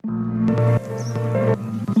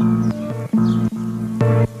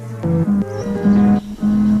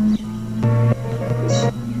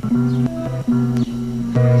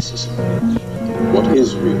What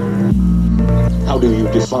is real? How do you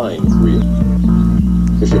define real?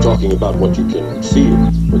 If you're talking about what you can feel,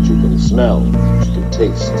 what you can smell, what you can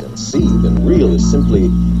taste and see, then real is simply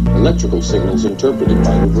electrical signals interpreted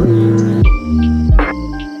by your brain.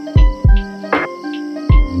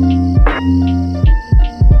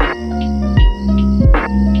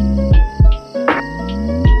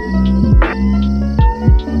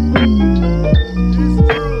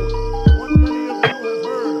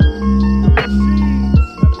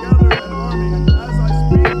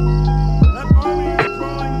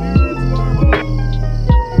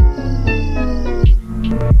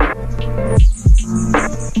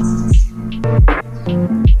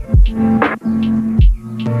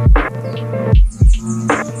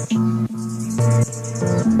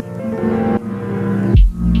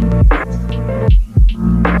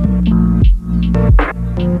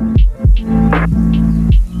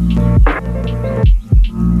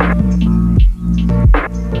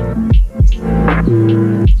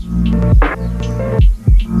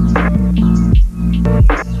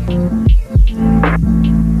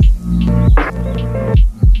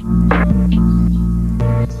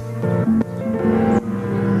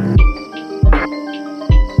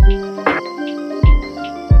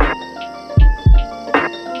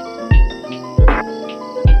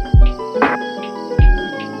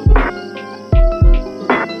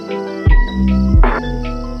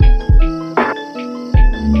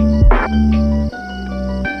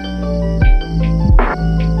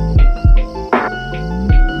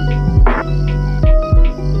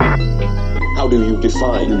 How do you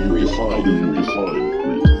define real?